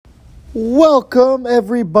Welcome,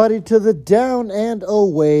 everybody, to the Down and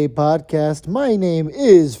Away podcast. My name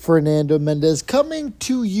is Fernando Mendez, coming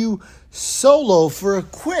to you solo for a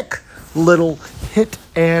quick little hit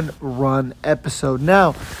and run episode.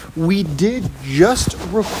 Now, we did just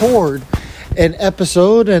record an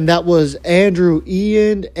episode, and that was Andrew,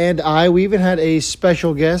 Ian, and I. We even had a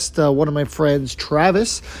special guest, one of my friends,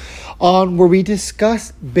 Travis, on where we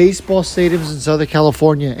discussed baseball stadiums in Southern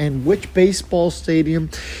California and which baseball stadium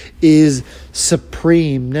is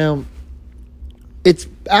supreme. Now, it's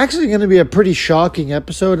actually going to be a pretty shocking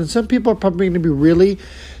episode, and some people are probably going to be really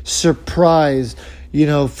surprised,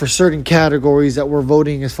 for certain categories that we're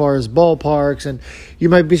voting as far as ballparks, and you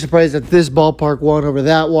might be surprised that this ballpark won over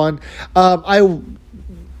that one.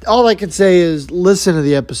 All I can say is listen to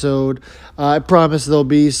the episode. I promise there'll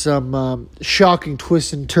be some shocking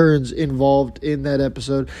twists and turns involved in that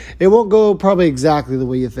episode. It won't go probably exactly the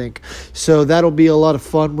way you think. So that'll be a lot of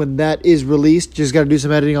fun when that is released. Just got to do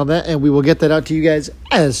some editing on that, and we will get that out to you guys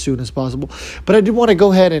as soon as possible. But I did want to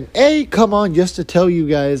go ahead and come on just to tell you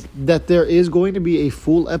guys that there is going to be a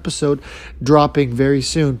full episode dropping very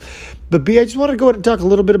soon. But B, I just want to go ahead and talk a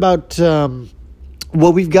little bit about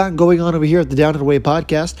what we've got going on over here at the Down and Away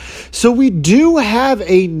podcast. So we do have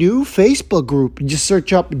a new Facebook group. Just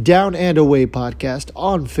search up Down and Away podcast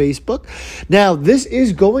on Facebook. Now, this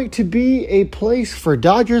is going to be a place for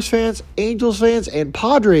Dodgers fans, Angels fans, and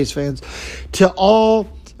Padres fans to all,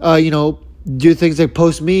 do things like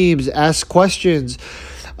post memes, ask questions.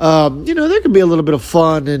 There can be a little bit of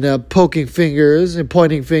fun and poking fingers and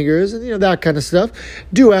pointing fingers and, that kind of stuff.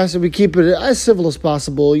 Do ask that we keep it as civil as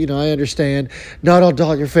possible. I understand not all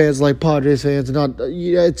Dodger fans like Padres fans, not,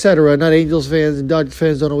 et cetera. Not Angels fans and Dodger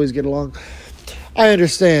fans don't always get along. I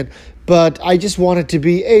understand. But I just want it to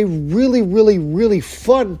be a really, really, really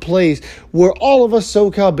fun place where all of us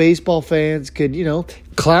SoCal baseball fans could,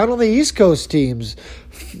 clown on the East Coast teams.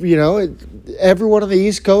 Everyone on the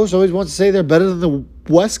East Coast always wants to say they're better than the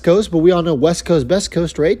West Coast, but we all know West Coast, best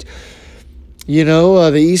coast, right?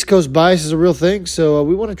 The East Coast bias is a real thing, so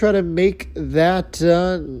we want to try to make that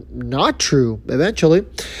not true eventually.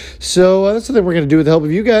 So that's something we're going to do with the help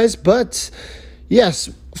of you guys. But yes,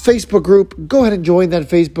 Facebook group, go ahead and join that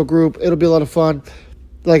Facebook group. It'll be a lot of fun.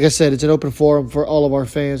 Like I said, it's an open forum for all of our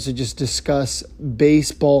fans to just discuss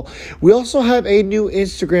baseball. We also have a new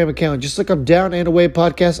Instagram account. Just look up Down and Away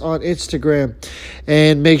Podcast on Instagram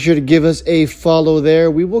and make sure to give us a follow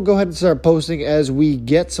there. We will go ahead and start posting as we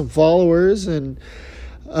get some followers, and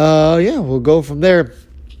we'll go from there.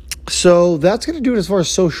 So that's going to do it as far as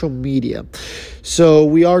social media. So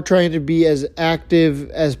we are trying to be as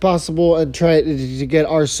active as possible and try to get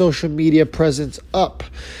our social media presence up.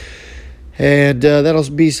 And that'll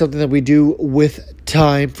be something that we do with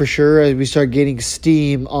time for sure as we start gaining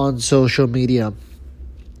steam on social media.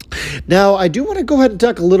 Now, I do want to go ahead and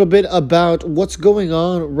talk a little bit about what's going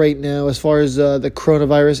on right now as far as the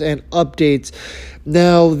coronavirus and updates.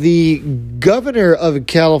 Now, the governor of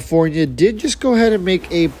California did just go ahead and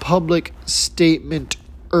make a public statement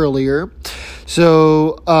earlier.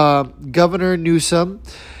 So, Governor Newsom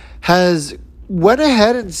has went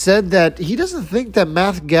ahead and said that he doesn't think that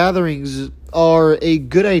mass gatherings are a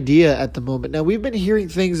good idea at the moment. Now, we've been hearing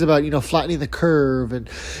things about, flattening the curve and,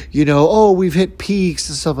 we've hit peaks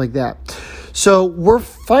and stuff like that. So we're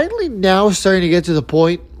finally now starting to get to the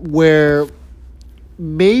point where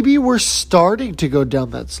maybe we're starting to go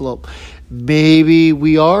down that slope. Maybe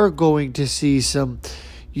we are going to see some,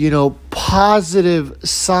 positive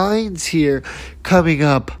signs here coming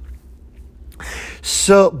up.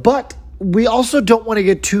 So, but we also don't want to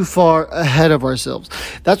get too far ahead of ourselves.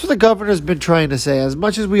 That's what the governor's been trying to say. As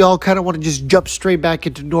much as we all kind of want to just jump straight back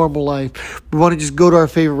into normal life, we want to just go to our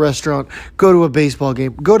favorite restaurant, go to a baseball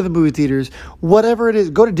game, go to the movie theaters, whatever it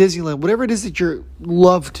is, go to Disneyland, whatever it is that you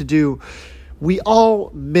love to do, we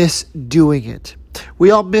all miss doing it.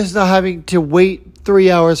 We all miss not having to wait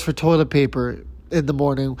 3 hours for toilet paper in the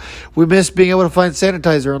morning. We miss being able to find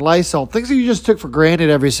sanitizer and Lysol, things that you just took for granted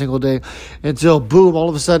every single day until boom, all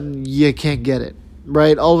of a sudden you can't get it,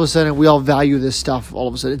 right? All of a sudden we all value this stuff. All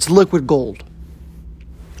of a sudden it's liquid gold.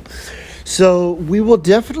 So we will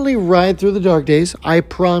definitely ride through the dark days. I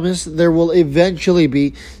promise there will eventually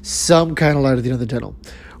be some kind of light at the end of the tunnel.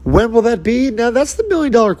 When will that be? Now that's the $1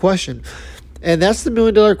 million question. And that's the $1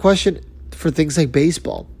 million question for things like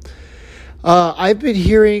baseball. I've been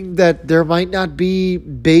hearing that there might not be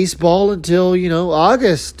baseball until,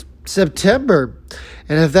 August, September.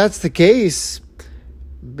 And if that's the case,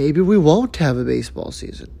 maybe we won't have a baseball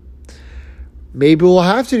season. Maybe we'll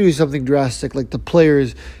have to do something drastic, like the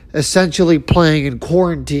players essentially playing in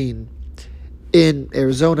quarantine in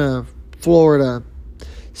Arizona, Florida,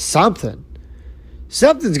 something.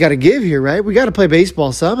 Something's got to give here, right? We got to play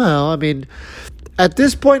baseball somehow. I mean, at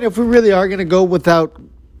this point, if we really are going to go without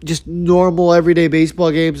just normal everyday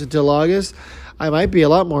baseball games until August, I might be a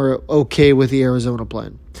lot more okay with the Arizona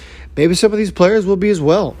plan. Maybe some of these players will be as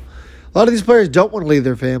well. A lot of these players don't want to leave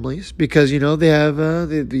their families because they have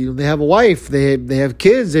they have a wife, they have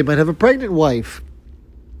kids, they might have a pregnant wife.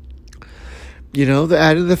 They're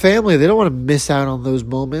adding to the family. They don't want to miss out on those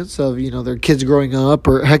moments of their kids growing up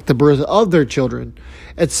or heck the birth of their children,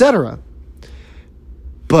 etc.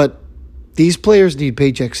 But these players need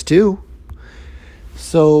paychecks too,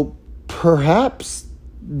 so perhaps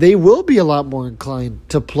they will be a lot more inclined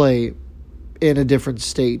to play in a different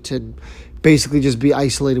state and basically just be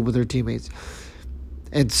isolated with their teammates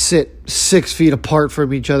and sit 6 feet apart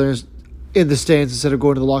from each other in the stands instead of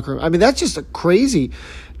going to the locker room. I mean, that's just crazy.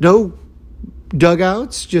 No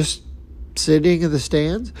dugouts, just sitting in the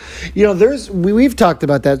stands. We've talked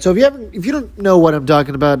about that. So if you don't know what I'm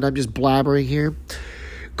talking about and I'm just blabbering here,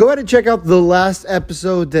 go ahead and check out the last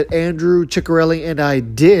episode that Andrew Ciccarelli and I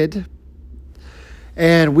did.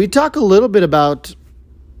 And we talk a little bit about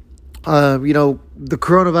the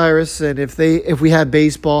coronavirus and if we have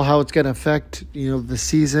baseball, how it's going to affect, the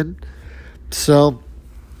season. So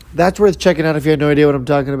that's worth checking out if you have no idea what I'm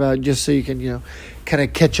talking about, just so you can, kind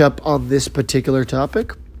of catch up on this particular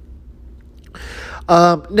topic.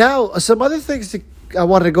 Now, some other things I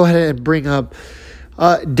wanted to go ahead and bring up.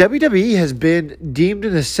 WWE has been deemed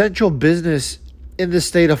an essential business in the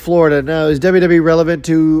state of Florida. Now, is WWE relevant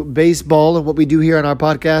to baseball and what we do here on our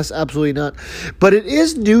podcast? Absolutely not. But it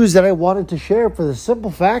is news that I wanted to share for the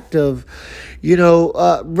simple fact of,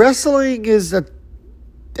 wrestling is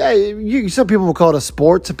some people will call it a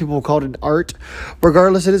sport. Some people will call it an art.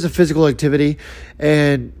 Regardless, it is a physical activity.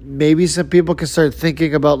 And maybe some people can start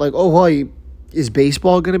thinking about is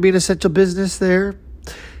baseball going to be an essential business there?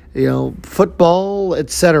 Football,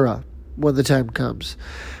 etc. when the time comes.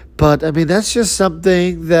 But, that's just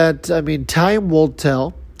something that, time will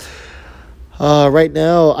tell. Right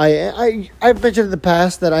now, I've mentioned in the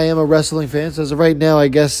past that I am a wrestling fan. So as of right now, I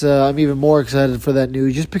guess I'm even more excited for that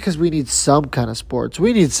news just because we need some kind of sports.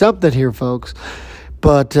 We need something here, folks.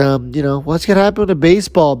 But, what's going to happen to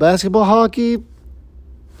baseball, basketball, hockey?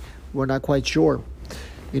 We're not quite sure.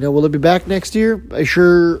 Will it be back next year? I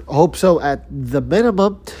sure hope so at the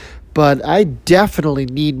minimum. But I definitely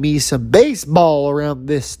need me some baseball around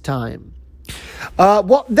this time.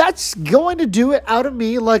 Well, that's going to do it out of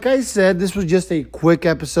me. Like I said, this was just a quick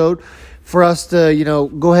episode for us to,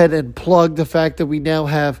 go ahead and plug the fact that we now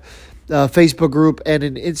have a Facebook group and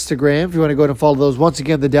an Instagram. If you want to go ahead and follow those, once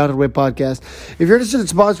again, the Down and Away podcast. If you're interested in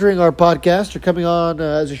sponsoring our podcast or coming on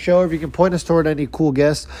as a show, if you can point us toward any cool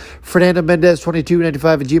guests, Fernando Mendez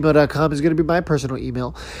 2295@gmail.com is going to be my personal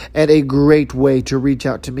email and a great way to reach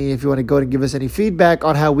out to me if you want to go ahead and give us any feedback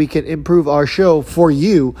on how we can improve our show for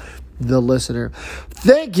you, the listener.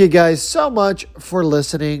 Thank you guys so much for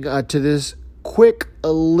listening to this quick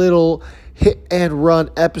little hit and run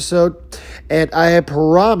episode, and I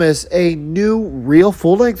promise a new real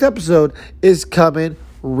full-length episode is coming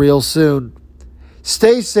real soon.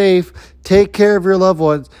 Stay safe, take care of your loved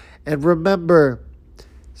ones, and remember,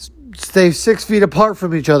 stay 6 feet apart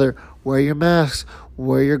from each other. Wear your masks,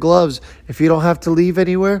 wear your gloves. If you don't have to leave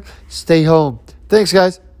anywhere, stay home. Thanks,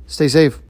 guys. Stay safe.